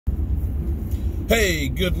Hey,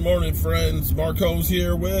 good morning, friends. Mark Holmes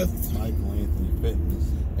here with Michael Anthony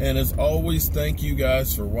Fitness. And as always, thank you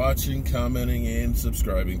guys for watching, commenting, and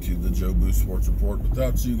subscribing to the Joe Boo Sports Report.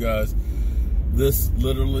 Without you guys, this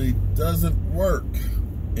literally doesn't work.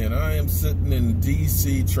 And I am sitting in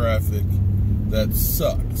DC traffic that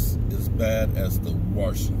sucks as bad as the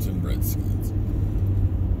Washington Redskins.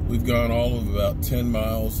 We've gone all of about 10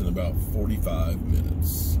 miles in about 45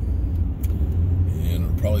 minutes. And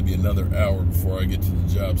it'll probably be another hour before I get to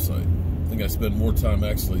the job site. I think I spend more time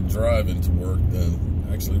actually driving to work than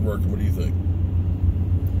actually working. What do you think?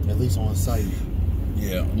 At least on site.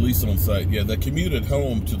 Yeah, at least on site. Yeah, that commute at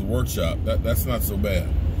home to the workshop, that's not so bad.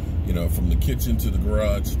 You know, from the kitchen to the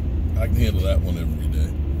garage, I can handle that one every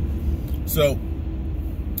day. So,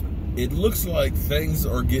 it looks like things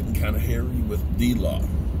are getting kind of hairy with D-Law.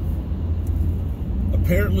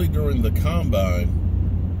 Apparently during the combine,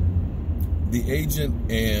 the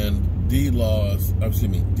agent and D-Law's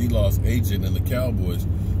agent and the Cowboys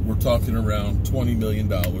were talking around $20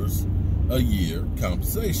 million a year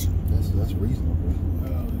compensation. That's reasonable.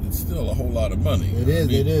 It's still a whole lot of money. It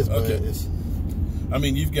is, but okay. it's... I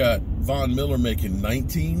mean, you've got Von Miller making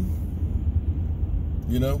 19,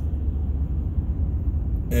 you know?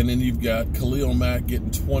 And then you've got Khalil Mack getting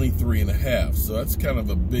 23.5. So that's kind of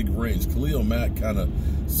a big range. Khalil Mack kind of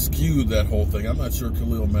skewed that whole thing. I'm not sure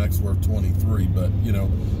Khalil Mack's worth 23, but, you know,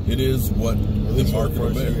 it is what the market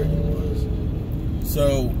will bear.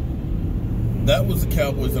 So that was the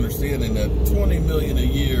Cowboys' understanding that $20 million a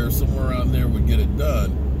year, somewhere around there, would get it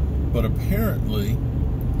done. But apparently,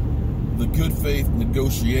 the good faith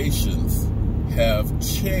negotiations have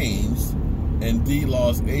changed, and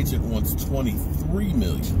D-Law's agent wants $23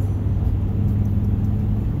 million.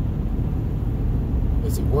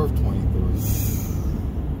 Is it worth 23?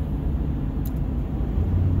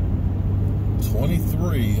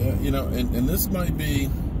 23, you know, and this might be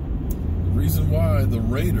the reason why the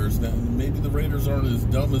Raiders, now maybe the Raiders aren't as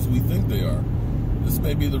dumb as we think they are. This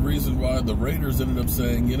may be the reason why the Raiders ended up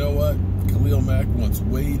saying, you know what, Khalil Mack wants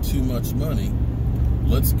way too much money.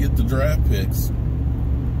 Let's get the draft picks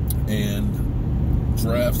and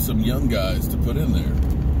draft some young guys to put in there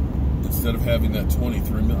instead of having that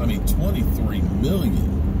 23 million. I mean, 23 million.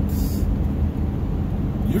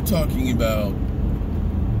 You're talking about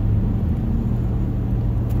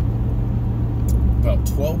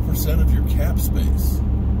 12% of your cap space.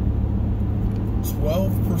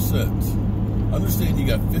 12%. Understand you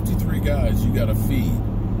got 53 guys you got to feed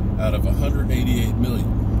out of 188 million.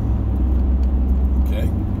 Okay?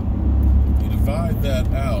 You divide that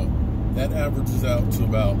out, that averages out to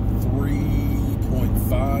about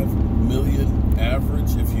 3.5 million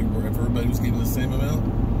average if everybody was getting the same amount.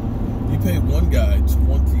 You pay one guy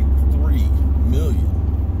 23 million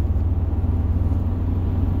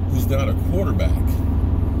who's not a quarterback.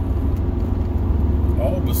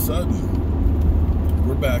 All of a sudden,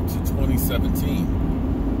 we're back to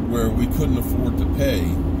 2017 where we couldn't afford to pay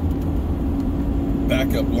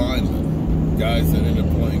backup linemen, guys that end up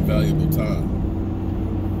playing valuable time.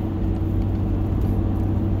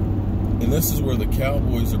 And this is where the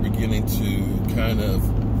Cowboys are beginning to kind of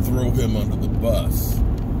throw him under the bus.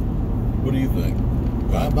 What do you think?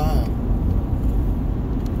 Bye-bye.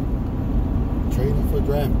 Trade him for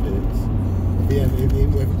draft picks. If he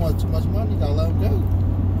wants too much money, you gotta let him go.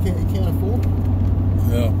 He can't afford it.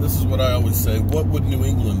 Yeah, this is what I always say. What would New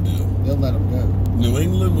England do? They'll let him go. New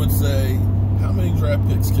England would say, how many draft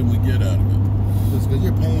picks can we get out of it? Because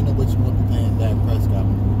you're paying him what you want to be paying Dak Prescott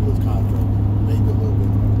with his contract. Maybe a little bit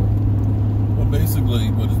more. Well, basically,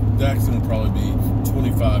 Dak's going to probably be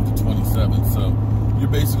 25 to 27. So you're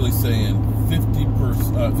basically saying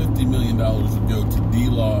 $50 million would go to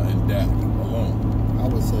D-Law and Dak alone. I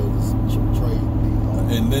would say just trade D-Law.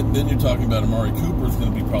 And then you're talking about Amari Cooper is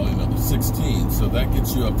going to be probably another 16. So that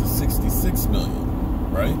gets you up to 66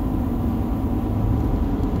 million, right?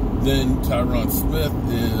 Then Tyron Smith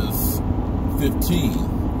is 15.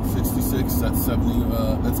 66, that's 70,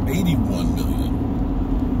 that's 81 million.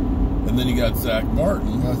 And then you got Zach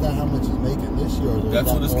Martin. Now, is that how much he's making this year? Or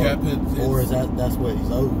that's what his cap hit is. Or is that's what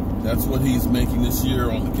he's owed? That's what he's making this year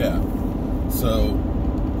on the cap. So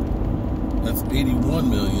that's 81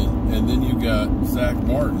 million. And then you got Zach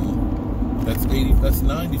Martin. That's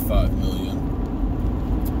 95 million.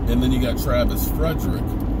 And then you got Travis Frederick.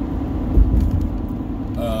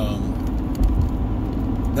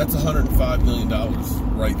 That's $105 million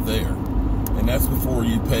right there. And that's before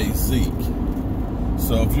you pay Zeke.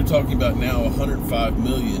 So if you're talking about now $105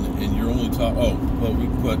 million and you're only we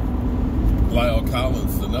put Lyle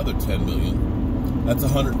Collins another $10 million. That's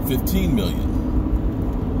 $115 million.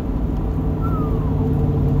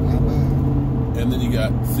 And then you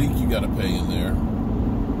got Zeke you got to pay in there.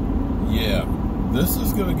 Yeah, this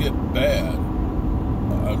is going to get bad.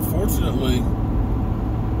 Unfortunately,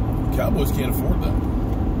 Cowboys can't afford that. I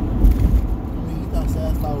mean, he's not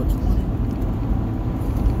satisfied with 20.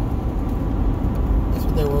 That's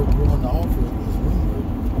what they were going to offer this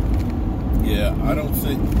rumored. Yeah, I don't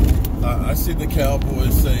think. I see the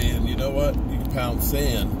Cowboys saying, you know what, you can pound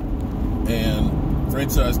sand, and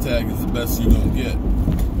franchise tag is the best you're going to get.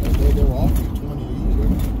 They were offering 20 a year,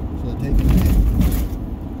 so they're taking it.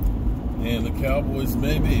 And the Cowboys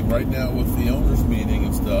may be, right now with the owners meeting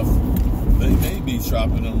and stuff, they may be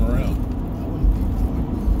shopping them around. I wouldn't be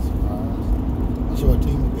surprised. I'm sure a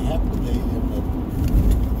team would be happy to pay him at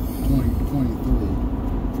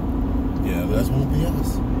 23. Yeah, that won't be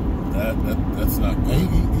us. That's not good. He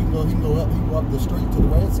can go up the street to the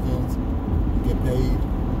Redskins and get paid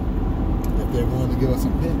if they're willing to give us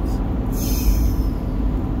some picks.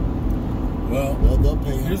 Well, they'll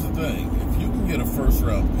pay him. Here's the thing: if you can get a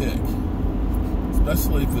first-round pick,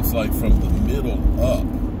 especially if it's like from the middle up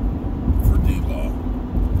for D-Law,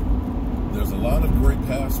 there's a lot of great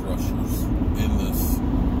pass rushers in this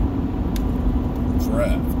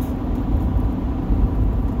draft.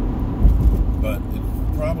 But it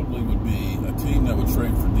probably would be a team that would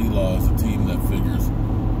trade for D-Law is a team that figures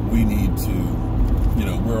we need to,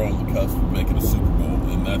 we're on the cusp of making a Super Bowl,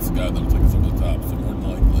 and that's the guy that will take us over the top. So more than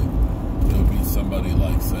likely, it'll be somebody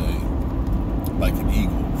like, say, like an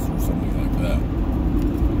Eagles or something like that.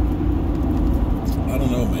 I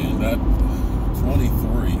don't know, man. That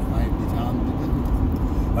 23 might be time to do.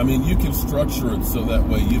 I mean, you can structure it so that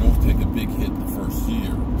way you don't take a big hit the first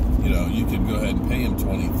year. You can go ahead and pay him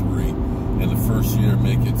 23 in the first year,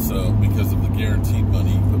 make it so, because of the guaranteed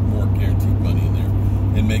money, you put more guaranteed money in there,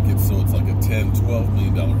 and make it so it's like a $10, $12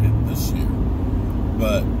 million hit this year.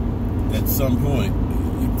 But at some point,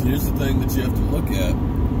 here's the thing that you have to look at,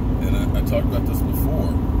 and I talked about this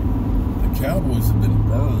before. The Cowboys have been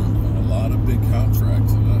burned on a lot of big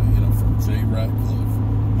contracts, from Jay Ratcliffe,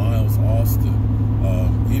 Miles Austin,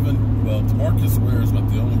 DeMarcus Ware is about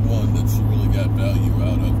the only one that you really got value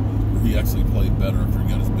out of, where he actually played better after he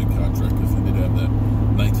got his big contract, because he did have that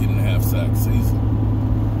 19.5 sack season.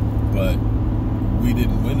 But we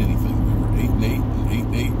didn't win anything. We were 8-8 and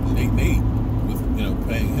 8-8 and 8-8 with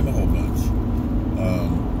paying him a whole bunch.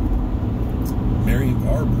 Marion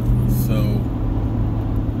Barber. So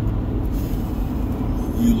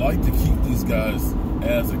you like to keep these guys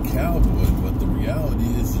as a Cowboy, but the reality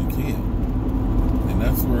is you can't. And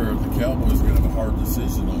that's where the Cowboys are going to have a hard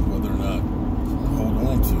decision on whether or not to hold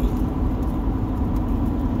on to them.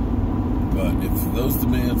 But if those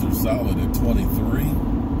demands are solid at 23,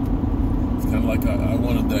 it's kind of like I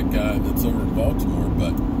wanted that guy that's over in Baltimore,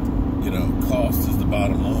 but, cost is the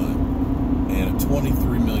bottom line. And at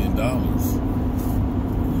 $23 million,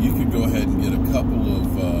 you could go ahead and get a couple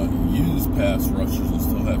of used pass rushers and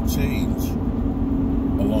still have change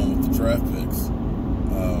along with the draft picks.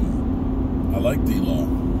 I like D-Law,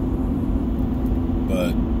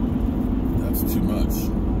 but that's too much.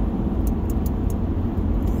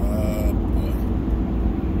 Boy.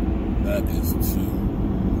 That is too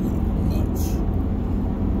much.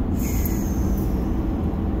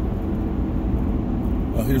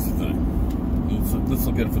 Well, here's the thing. Let's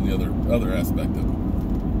look at it from the other aspect of it.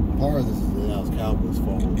 Part of this is the Dallas Cowboys'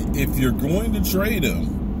 fault. If you're going to trade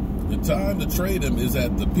him, the time to trade him is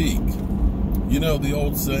at the peak. You know the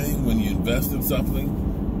old saying, when you invest in something,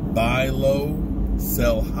 buy low,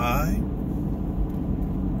 sell high?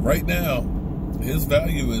 Right now, his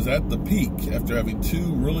value is at the peak after having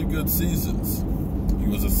 2 really good seasons. He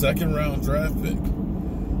was a second-round draft pick.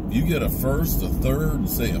 You get a first, a third,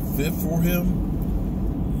 say a fifth for him,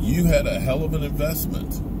 you had a hell of an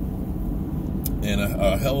investment and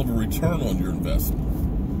a hell of a return on your investment.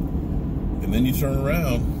 And then you turn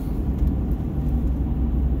around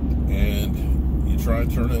and you try and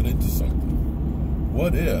turn that into something.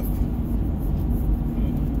 What if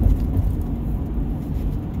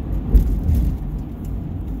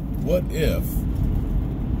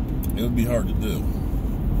it would be hard to do,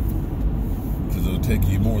 because it would take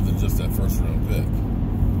you more than just that first round pick.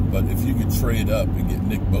 But if you could trade up and get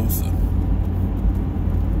Nick Bosa,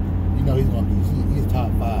 he's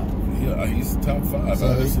top 5. Yeah, he's top 5. So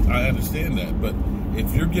I understand that, but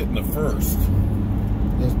if you're getting a first,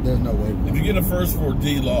 there's no way. If you get a first for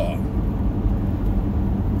D-Law,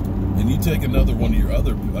 and you take another one of your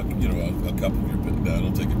other, a couple of your picks,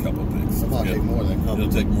 it'll take a couple of picks. It'll take more than a couple.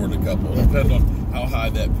 It'll take more than a couple. It depends on how high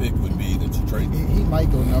that pick would be that you trade. He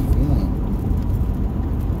might go number 1.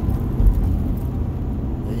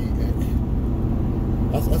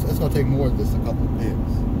 That's going to take more than just a couple of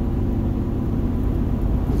picks.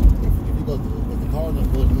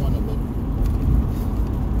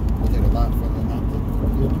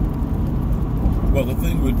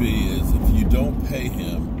 pay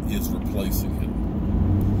him is replacing him.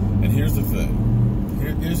 And here's the thing.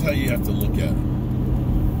 Here's how you have to look at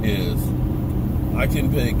it. Is I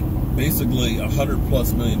can take basically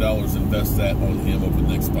 $100+ million, invest that on him over the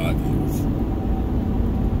next 5 years.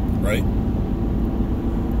 Right?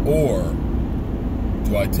 Or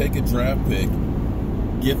do I take a draft pick,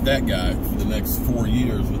 get that guy for the next 4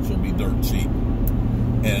 years, which will be dirt cheap,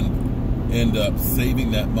 and end up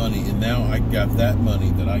saving that money, and now I got that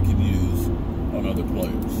money that I can use on other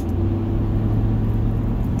players.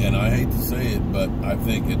 And I hate to say it, but I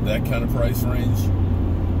think at that kind of price range,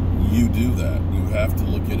 you do that. You have to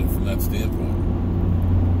look at it from that standpoint.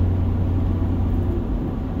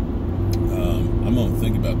 I'm going to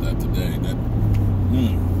think about that today. Might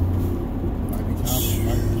be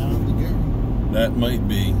time to get. That might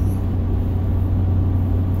be.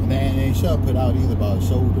 And they ain't sure put out either about his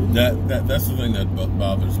shoulder. That's the thing that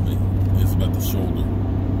bothers me, is about the shoulder.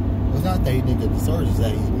 Well, it's not that he didn't get the surgery, it's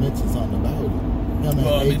that he mentioned something about it.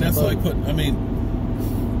 Well, I mean, that's like putting,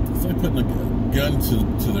 it's like putting a gun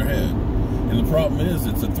to their head. And the problem is,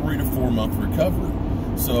 it's a 3 to 4 month recovery.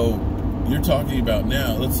 So you're talking about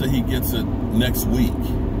now, let's say he gets it next week,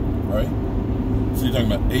 right? So you're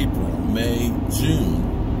talking about April, May, June,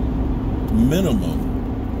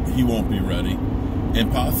 minimum, he won't be ready,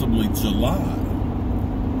 and possibly July.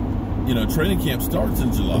 You know, training camp starts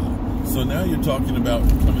in July. So now you're talking about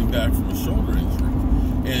coming back from a shoulder injury.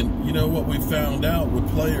 And you know what we found out with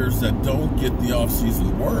players that don't get the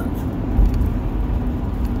off-season work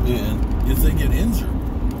is they get injured.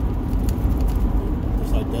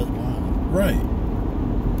 Just like Des Bryant. Right.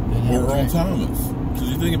 Or Earl Thomas. Because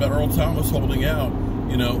you think about Earl Thomas holding out,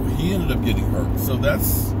 you know, he ended up getting hurt. So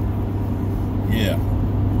that's, yeah.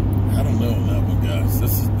 I don't know on that one, guys.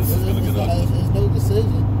 This is going to get ugly. It's no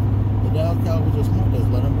decision. The Dallas Cowboys are smart. Just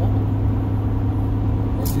let him walk.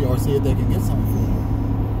 Or see if they can get something for him.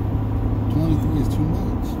 23 is too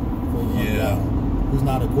much for a young guy who's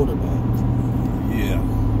not a quarterback. Yeah.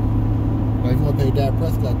 But if you want to pay Dak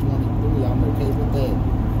Prescott 23, I'm okay with that.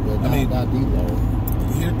 But not D-Law.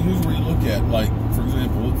 Here's where you look at, like, for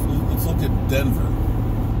example, let's look at Denver.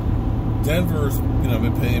 Denver's,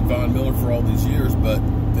 been paying Von Miller for all these years, but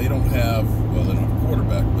they don't have, well, they don't have a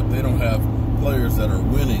quarterback, but they don't have players that are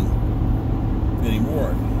winning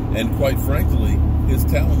anymore. And quite frankly, his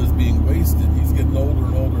talent is being wasted. He's getting older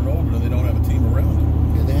and older and older, and they don't have a team around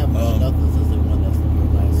him. Yeah, they haven't done nothing since they won that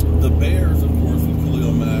last year. The Bears, of course, with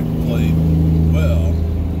Khalil Mack, played well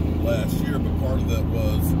last year, but part of that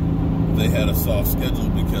was they had a soft schedule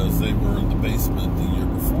because they were in the basement the year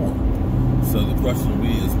before. So the question will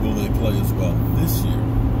be is, will they play as well this year?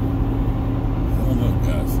 I don't know,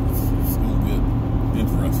 guys. It's going to get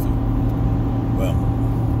interesting. Well,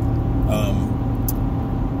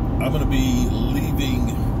 I'm going to be leaving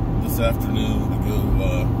this afternoon to go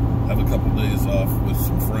have a couple days off with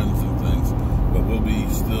some friends and things, but we'll be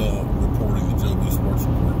still reporting the Joe B Sports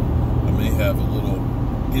Report. I may have a little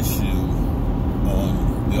issue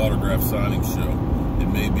on the autograph signing show. It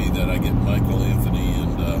may be that I get Michael Anthony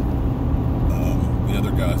and the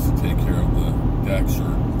other guys to take care of the Dak shirt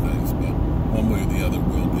and things, but one way or the other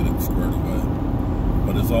we'll get it squared away.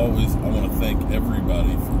 But as always, I want to thank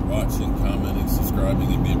everybody for watching, commenting,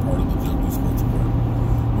 subscribing, and being part of the Joe B Sports Report.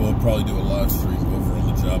 We'll probably do a live stream over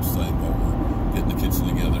on the job site while we're getting the kitchen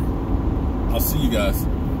together. I'll see you guys.